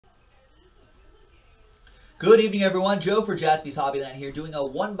Good evening, everyone. Joe for Jaspys Hobbyland here, doing a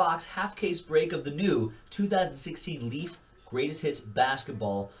one-box half-case break of the new 2016 Leaf Greatest Hits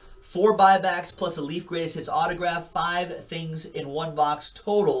Basketball. 4 buybacks plus a Leaf Greatest Hits autograph. 5 things in one box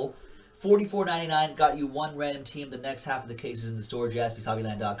total. $44.99 got you one random team. The next half of the case is in the store,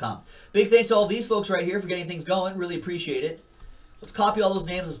 JaspysHobbyland.com. Big thanks to all these folks right here for getting things going. Really appreciate it. Let's copy all those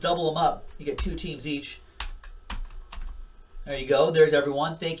names. Let's double them up. You get 2 teams each. There you go. There's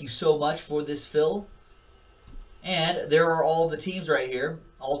everyone. Thank you so much for this fill. And there are all the teams right here.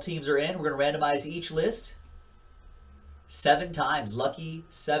 All teams are in. We're going to randomize each list 7 times. Lucky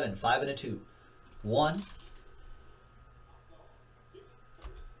 7. 5 and a 2. 1,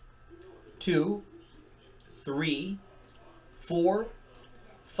 2, 3, 4,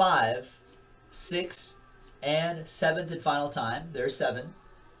 5, 6, and 7th and final time. There's 7.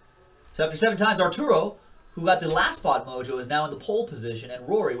 So after 7 times, Arturo, who got the last spot mojo, is now in the pole position, and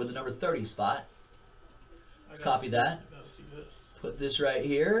Rory with the number 30 spot. Let's copy that. Put this right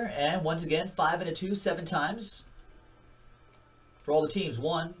here. And once again, 5 and a 2, 7 times. For all the teams.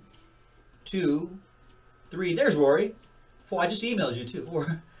 1, 2, 3. There's Rory. 4. I just emailed you too.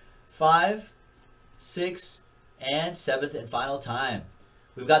 4, 5, 6, and 7th and final time.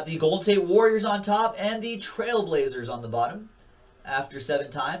 We've got the Golden State Warriors on top and the Trailblazers on the bottom. After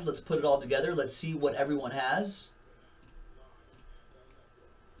 7 times, let's put it all together. Let's see what everyone has.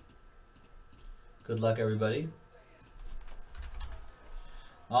 Good luck, everybody.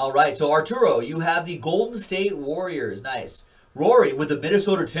 All right, so Arturo, you have the Golden State Warriors. Nice. Rory with the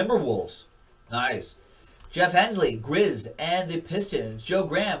Minnesota Timberwolves. Nice. Jeff Hensley, Grizz, and the Pistons. Joe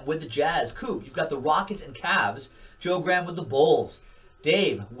Graham with the Jazz. Coop, you've got the Rockets and Cavs. Joe Graham with the Bulls.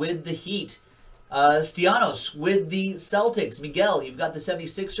 Dave with the Heat. Stianos with the Celtics. Miguel, you've got the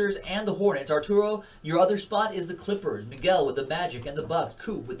 76ers and the Hornets. Arturo, your other spot is the Clippers. Miguel with the Magic and the Bucks.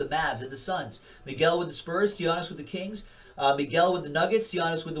 Coop with the Mavs and the Suns. Miguel with the Spurs. Stianos with the Kings. Miguel with the Nuggets.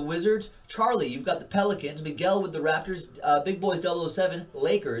 Stianos with the Wizards. Charlie, you've got the Pelicans. Miguel with the Raptors. Big Boys 007,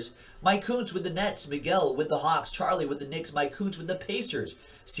 Lakers. Mike Kuntz with the Nets. Miguel with the Hawks. Charlie with the Knicks. Mike Kuntz with the Pacers.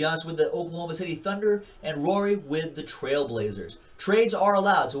 Stianos with the Oklahoma City Thunder. And Rory with the Trailblazers. Trades are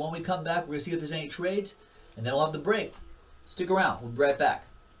allowed, so when we come back, we're going to see if there's any trades, and then we'll have the break. Stick around. We'll be right back.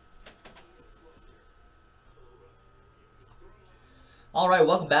 All right,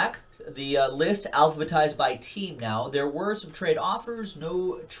 welcome back. The list alphabetized by team now. There were some trade offers,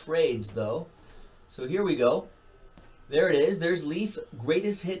 no trades, though. So here we go. There it is. There's Leaf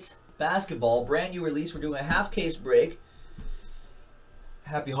Greatest Hits Basketball. Brand new release. We're doing a half-case break.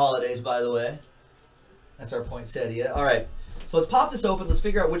 Happy holidays, by the way. That's our poinsettia. All right. So let's pop this open. Let's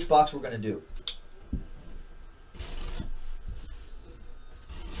figure out which box we're going to do.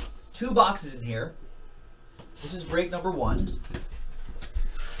 2 boxes in here. This is break number 1.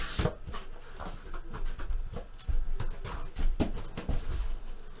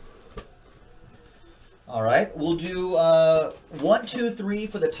 All right. We'll do 1, 2, 3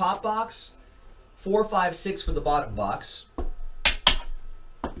 for the top box. 4, 5, 6 for the bottom box.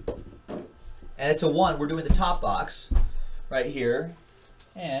 And it's a 1. We're doing the top box. Right here.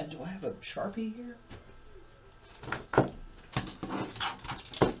 And do I have a Sharpie here? I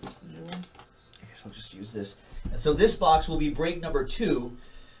guess I'll just use this. And so this box will be break number 2,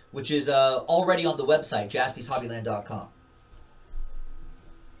 which is already on the website, JaspysHobbyland.com.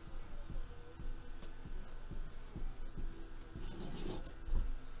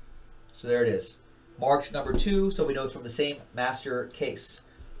 So there it is. March number 2, so we know it's from the same master case.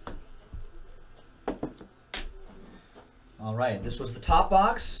 All right, this was the top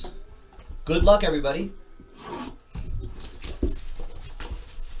box. Good luck, everybody.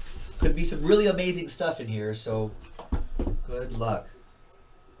 Could be some really amazing stuff in here, so good luck.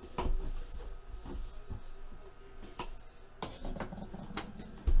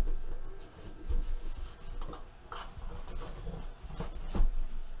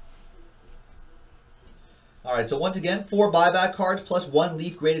 All right, so once again, 4 buyback cards plus 1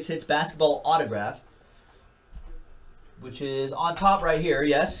 Leaf Greatest Hits Basketball autograph, which is on top right here.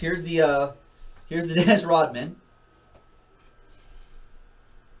 Yes, here's the Dennis Rodman.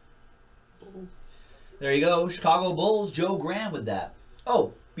 There you go, Chicago Bulls. Joe Graham with that.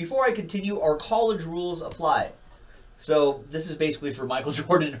 Oh, before I continue, our college rules apply. So this is basically for Michael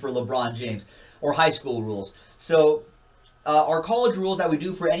Jordan and for LeBron James, or high school rules. So our college rules that we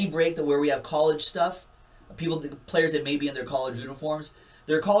do for any break where we have college stuff, players that may be in their college uniforms.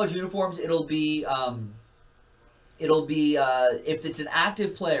 Their college uniforms, it'll be if it's an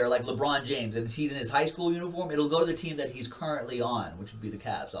active player like LeBron James and he's in his high school uniform, it'll go to the team that he's currently on, which would be the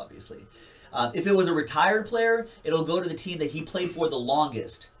Cavs, obviously. If it was a retired player, it'll go to the team that he played for the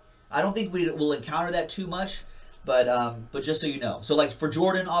longest. I don't think we will encounter that too much, but just so you know. So like for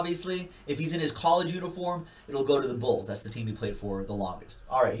Jordan, obviously, if he's in his college uniform, it'll go to the Bulls. That's the team he played for the longest.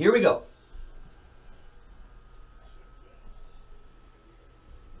 All right, here we go.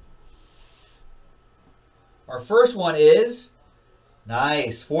 Our first one is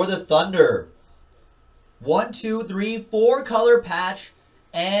nice for the Thunder. 1, 2, 3, 4 color patch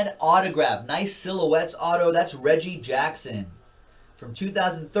and autograph. Nice silhouettes auto. That's Reggie Jackson from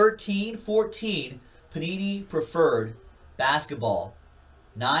 2013-14 Panini Preferred Basketball.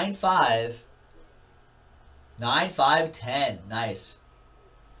 9/5. 9/5/10. Nice.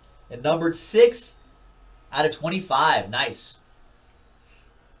 And numbered 6 out of 25. Nice.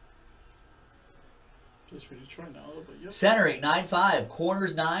 Just for Detroit now, but yep. Centering 9/5,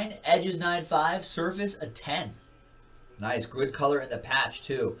 corners 9, edges 9/5, surface a 10. Nice, good color in the patch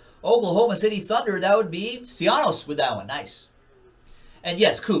too. Oklahoma City Thunder, that would be Stianos with that one. Nice. And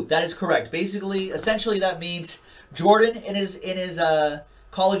yes, Coop, that is correct. Basically, essentially that means Jordan in his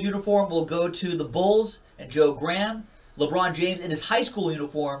college uniform will go to the Bulls and Joe Graham. LeBron James in his high school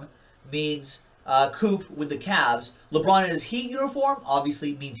uniform means Coop with the Cavs. LeBron in his Heat uniform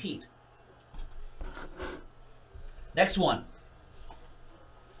obviously means Heat. Next one.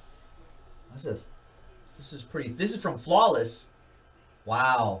 What's this? This is pretty. This is from Flawless.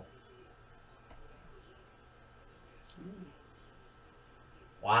 Wow.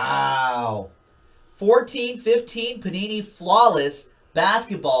 Wow. 14-15 Panini Flawless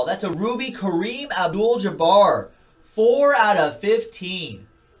Basketball. That's a Ruby Kareem Abdul-Jabbar. 4 out of 15.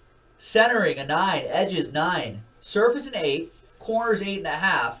 Centering a 9. Edges 9. Surface an 8. Corners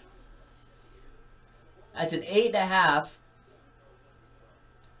 8.5. That's an 8.5.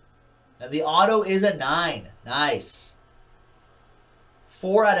 And the auto is a 9. Nice.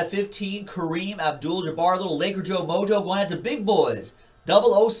 4 out of 15. Kareem Abdul-Jabbar. Little Laker Joe Mojo going out to big boys.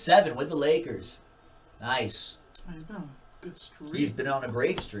 007 with the Lakers. Nice. He's been on a good streak. He's been on a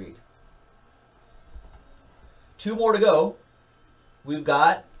great streak. 2 more to go. We've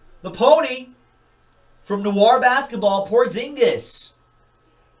got the Pony from Noir Basketball, Porzingis.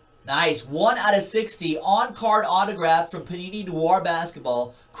 Nice. 1 out of 60. On-card autograph from Panini Noir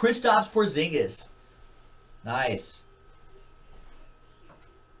Basketball, Kristaps Porzingis. Nice.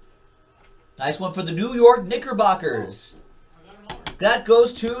 Nice one for the New York Knickerbockers. That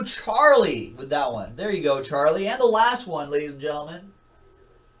goes to Charlie with that one. There you go, Charlie. And the last one, ladies and gentlemen.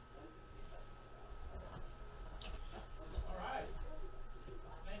 All right.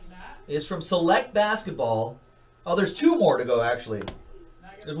 Thank you, Matt. Is from Select Basketball. Oh, there's 2 more to go, actually.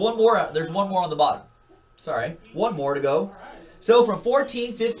 There's one more. There's one more on the bottom. Sorry. 1 more to go. So from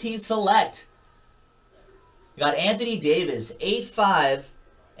 14-15 Select, we got Anthony Davis, 8/5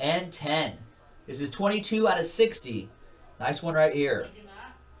 and 10. This is 22 out of 60. Nice one right here.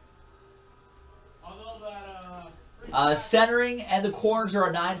 Centering and the corners are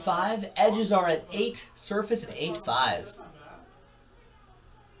a 9/5. Edges are at 8. Surface an 8/5.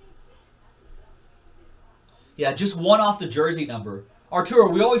 Yeah, just 1 off the jersey number.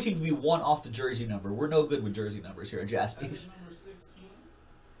 Arturo, we always seem to be 1 off the jersey number. We're no good with jersey numbers here at Jaspys.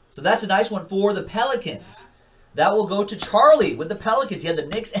 So that's a nice one for the Pelicans. That will go to Charlie with the Pelicans. He had the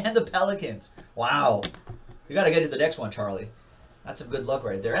Knicks and the Pelicans. Wow. You got to get to the next one, Charlie. That's some good luck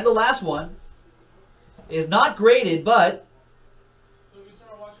right there. And the last one is not graded, but... So we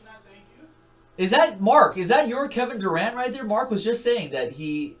start watching that, thank you. Is that Mark? Is that your Kevin Durant right there? Mark was just saying that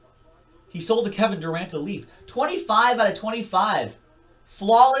he sold to Kevin Durant to leave. 25 out of 25.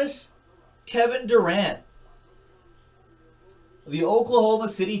 Flawless Kevin Durant. The Oklahoma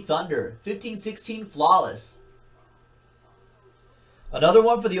City Thunder. 15-16 Flawless. Another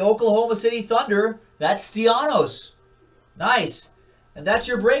one for the Oklahoma City Thunder. That's Stianos. Nice. And that's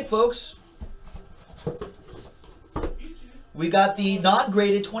your break, folks. We got the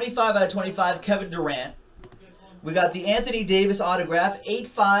non-graded 25 out of 25 Kevin Durant. We got the Anthony Davis autograph,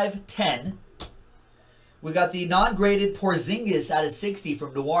 8/5/10. We got the non-graded Porzingis out of 60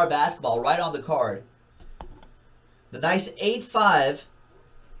 from Noir Basketball, right on the card. The nice 8/5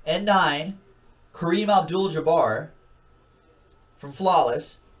 and 9 Kareem Abdul-Jabbar from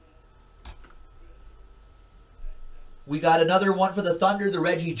Flawless. We got another one for the Thunder, the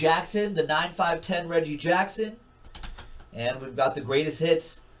Reggie Jackson, the 9/5/10 Reggie Jackson. And we've got the greatest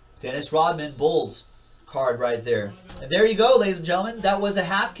hits, Dennis Rodman, Bulls card right there. And there you go, ladies and gentlemen. That was a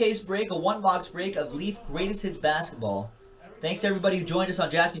half case break, a 1-box break of Leaf Greatest Hits Basketball. Thanks to everybody who joined us on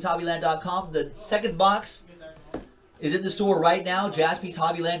JaspysHobbyland.com. The second box is in the store right now,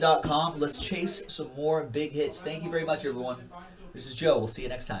 JaspysHobbyland.com. Let's chase some more big hits. Thank you very much, everyone. This is Joe. We'll see you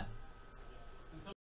next time.